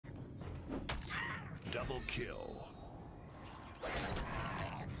Double kill.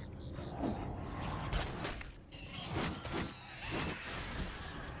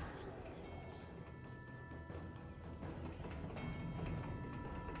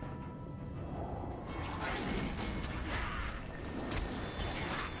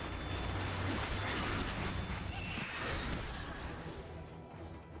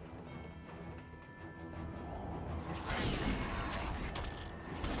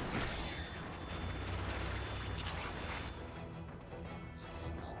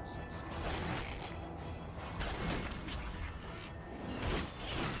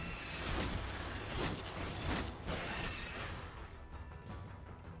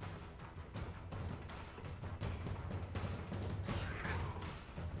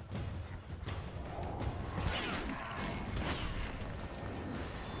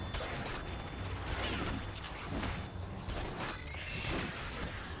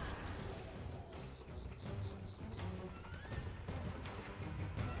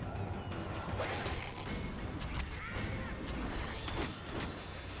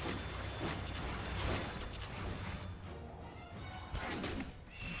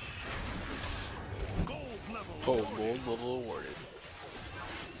 Oh, gold level awarded.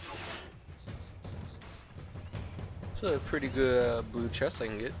 It's a pretty good blue chest I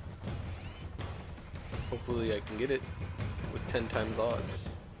can get. Hopefully I can get it with 10 times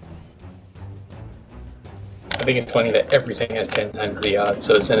odds. I think it's funny that everything has 10 times the odds,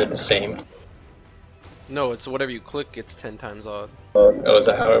 so isn't it the same? No, it's whatever you click, it's 10 times odd. Oh, is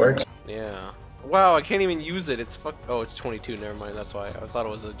that how it works? Yeah. Wow, I can't even use it. It's fuck. Oh, it's 22. Never mind. That's why I thought it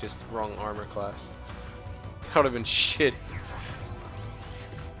was just wrong armor class. That would have been shit.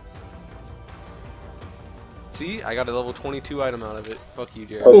 See, I got a level 22 item out of it. Fuck you,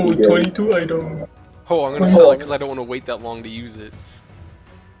 Jared. Oh, 22 item. Oh, I'm gonna sell it because I don't want to wait that long to use it.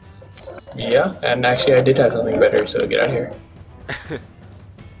 Yeah, and actually I did have something better, so get out of here.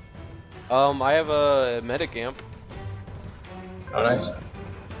 I have a medic amp. Oh, nice.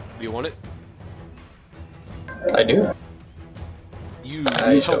 Do you want it? I do. Use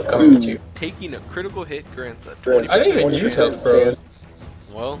I shall health come with probes. you. Taking a critical hit grants a 20% I didn't even use health probes.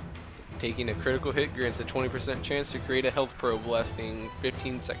 Well, taking a critical hit grants a 20% chance to create a health probe lasting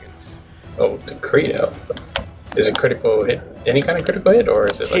 15 seconds. Oh, to create health. Is it critical hit? Any kind of critical hit, or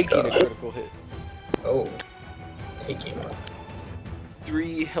is it Taking like a critical hit. Oh, taking.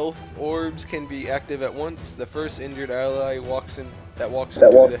 3 health orbs can be active at once. The first injured ally walks into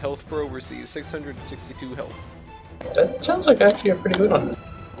the health probe receives 662 health. That sounds like actually a pretty good one.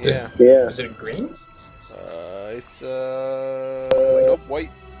 Yeah. Is it green? It's nope, white.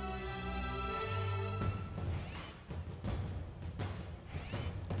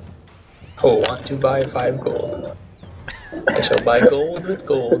 Oh, want to buy 5 gold. I shall buy gold with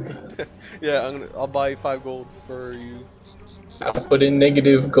gold. Yeah, I'll buy 5 gold for you. I'll put in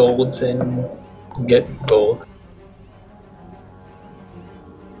negative golds and get gold.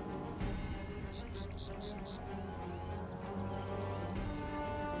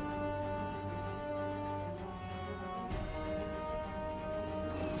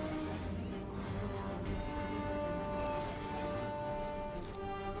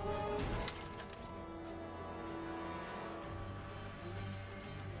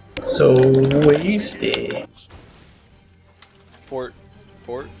 So wasted. Fort.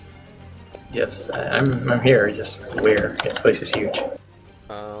 Yes, I'm here. Just where? This place is huge.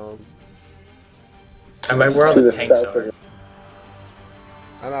 I'm like where all the tanks are.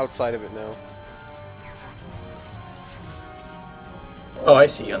 I'm outside of it now. Oh, I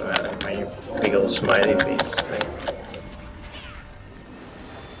see you on the map. My big old smiley face thing.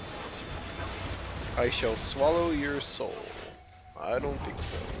 I shall swallow your soul. I don't think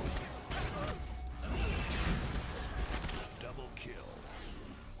so. Double kill.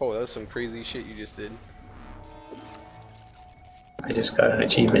 Oh, that was some crazy shit you just did. I just got an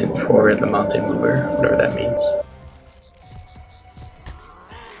achievement for the mountain mover, whatever that means.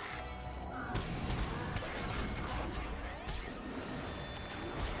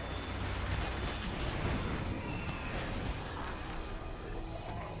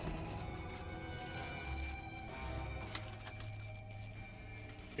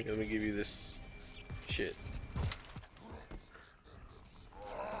 Here, let me give you this shit.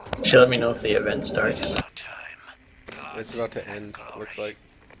 She'll let me know if the event starts. It's about to end, looks like.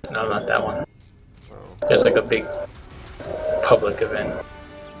 No, not that one. Oh. There's like a big public event.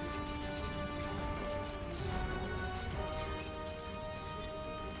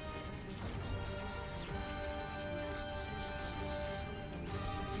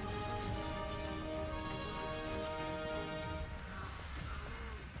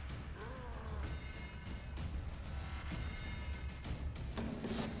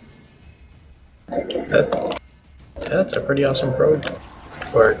 That's a pretty awesome probe.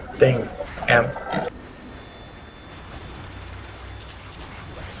 Or thing. Amp.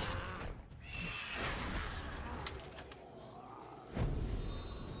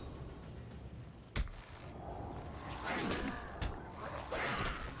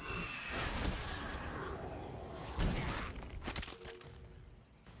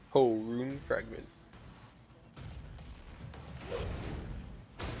 Oh, rune fragment.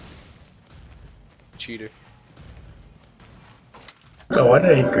 Cheater. Oh, why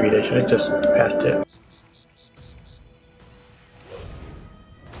did I agree? I should have just passed it.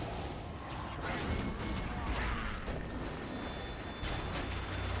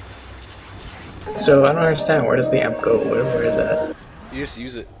 So I don't understand. Where does the amp go? Where is that? You just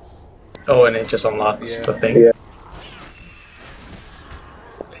use it. Oh, and it just unlocks Yeah. the thing? Yeah.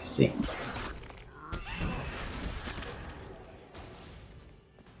 I see.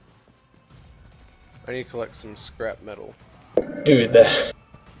 I need to collect some scrap metal. Dude, that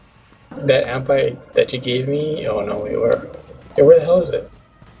amp that you gave me? Oh no, wait, where the hell is it?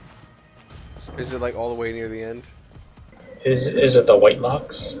 Is it like all the way near the end? Is it the white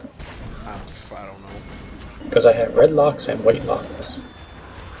locks? I don't know. Because I have red locks and white locks.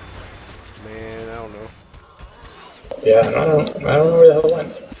 Man, I don't know. Yeah, I don't know where the hell it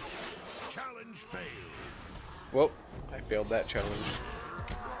went. Challenge failed. Well, I failed that challenge.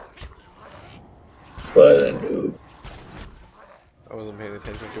 What a noob. I wasn't paying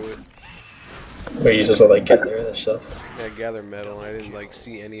attention to it. Where you just like get rid of the stuff. Yeah, gather metal, and I didn't like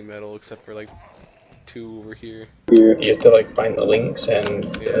see any metal except for like 2 over here. You have to like find the links and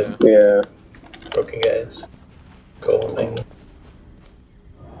Yeah. broken guys. Gold thing.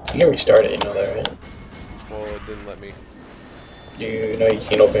 You can restart it, you know that, right? Well, it didn't let me. You know you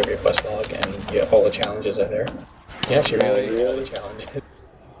can open every quest log and all the challenges are there. You can actually Really? all the challenges.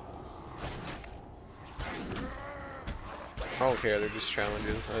 I don't care, they're just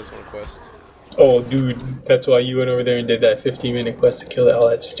challenges. I just want a quest. Oh, dude, that's why you went over there and did that 15-minute quest to kill all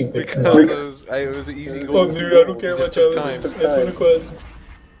that stupid. Because it was an easy goal. Oh, dude, I don't care about challenges. I just want a quest.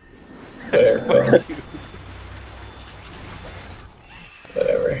 Whatever.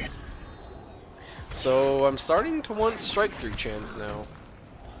 Whatever. So I'm starting to want strike through chance now.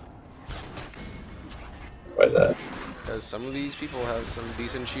 What is that? Because some of these people have some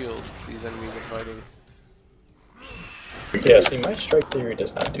decent shields, these enemies are fighting. Yeah, see, my strike theory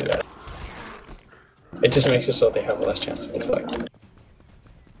does not do that. It just makes it so they have less chance to deflect.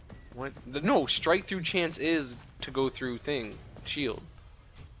 What? No, strike through chance is to go through shield.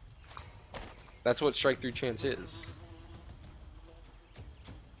 That's what strike through chance is.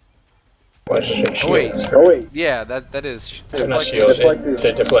 Why does it say shield? Wait. Yeah, that is. Not shield, it's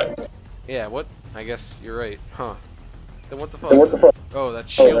a deflect. Yeah, what? I guess you're right. Huh. Then what the fuck? Oh,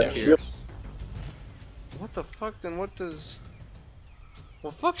 that's shield pierce. What the fuck? Then what does...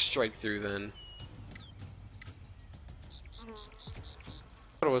 Well, fuck strike through then. I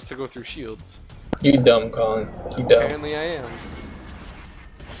thought it was to go through shields. You dumb, Colin. You dumb. Apparently I am.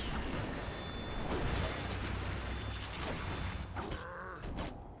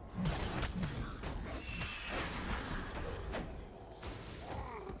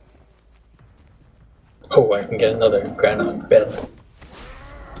 Oh, I can get another granite bed.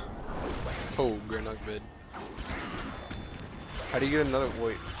 Oh, granite bed. How do you get another?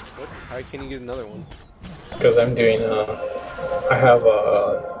 Wait, what? How can you get another one? Because I'm doing, I have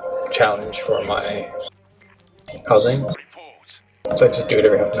a challenge for my housing. So I just do it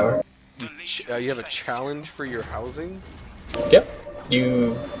every half an hour. You have a challenge for your housing? Yep.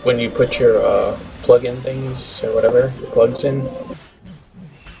 When you put your plug-in things or whatever, your plugs in,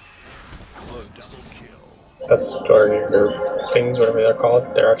 or your things, whatever they're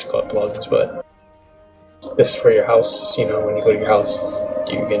called. They're actually called plugs, but this is for your house. You know, when you go to your house,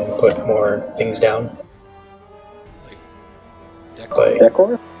 you can put more things down. Like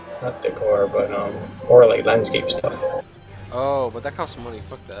decor? Not decor, but or like landscape stuff. Oh, but that costs money.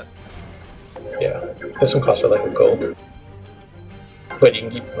 Fuck that. Yeah, this one costs like a gold, but you can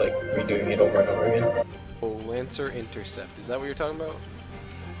keep like redoing it over and over again. Oh, Lancer Intercept. Is that what you're talking about?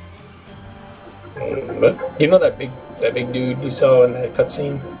 But you know that big dude you saw in that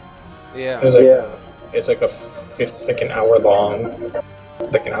cutscene? Yeah. It was like it's like like an hour long,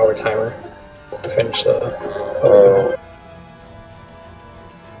 like an hour timer to finish the.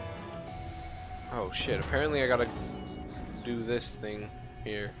 Oh shit! Apparently I gotta do this thing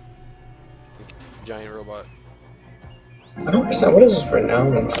here. Giant robot. I don't understand. What is this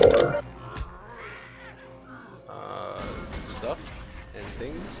renowned for? Stuff and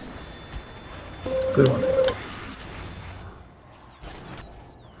things. Good one.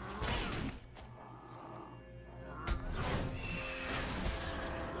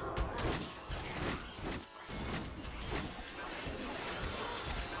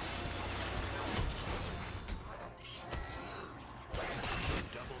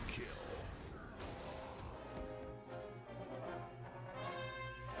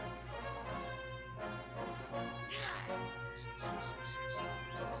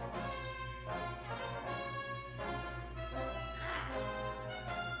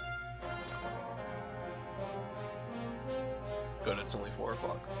 good, it's only 4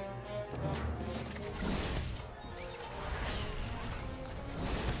 o'clock.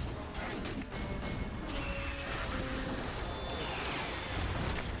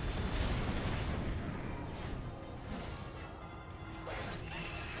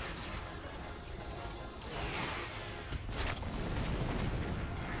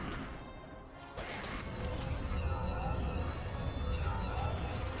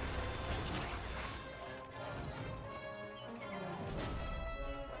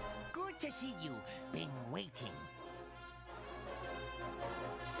 To see you. Been waiting.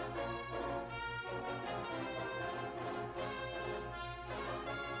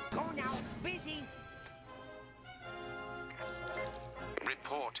 Go now. Busy.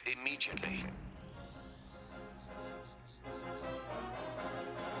 Report immediately.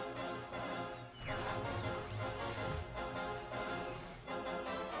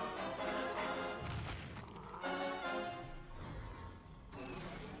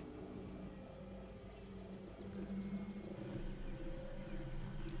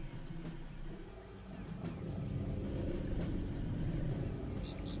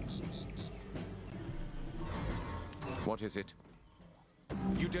 What is it?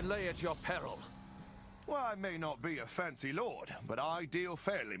 You delay at your peril. Well, I may not be a fancy lord, but I deal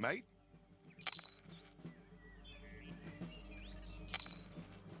fairly, mate.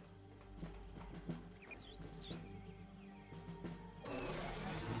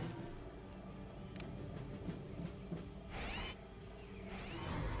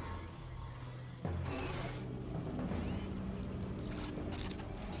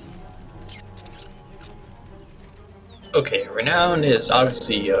 Okay, renown is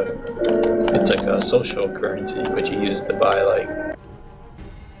obviously it's like a social currency, but you use it to buy like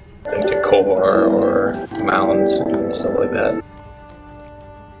decor or mounts and stuff like that.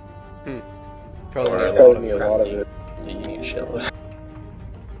 Probably a lot of it. You need a shitload.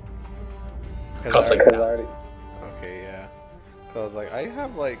 Costs like $1,000. Okay, yeah. Cause like I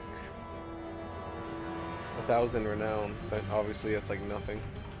have like 1,000 renown, but obviously it's like nothing.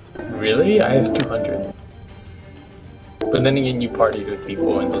 Really? I have 200. But then again, you partied with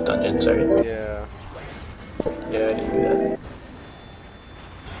people in those dungeons, right? Yeah. Yeah, I didn't do that.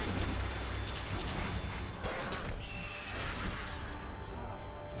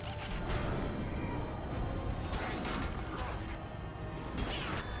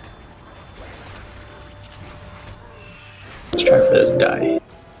 Let's try for this die.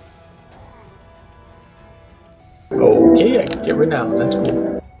 Okay, I can get renown, that's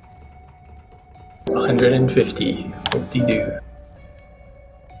cool. 150. Whoop-de-doo.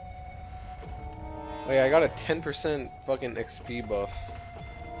 Oh yeah, I got a 10% fucking XP buff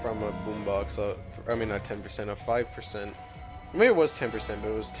from a boombox. I mean, not 10%, a 5%. Maybe it was 10%,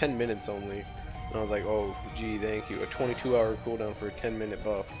 but it was 10 minutes only. And I was like, oh, gee, thank you. A 22-hour cooldown for a 10-minute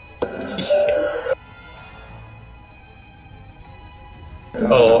buff.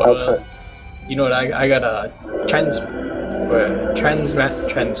 You know what? I got a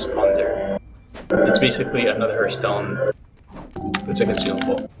transponder. It's basically another Hearthstone. It's a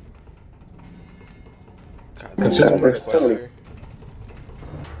consumable. Consumable.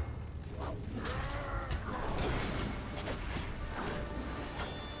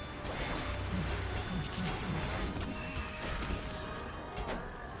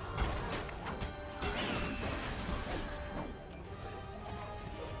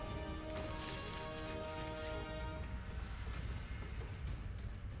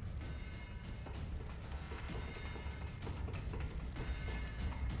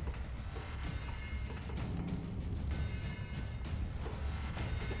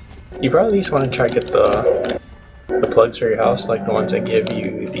 You probably at least want to try to get the plugs for your house, like the ones that give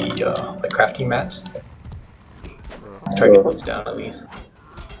you the like crafting mats. Try to get those down at least.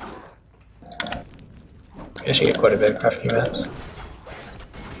 I should get quite a bit of crafting mats.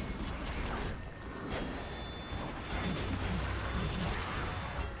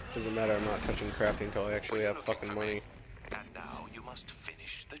 Doesn't matter, I'm not touching crafting until I actually have fucking money. And now you must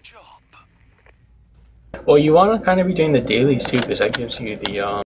finish the job. Well, you want to kind of be doing the dailies too, because that gives you the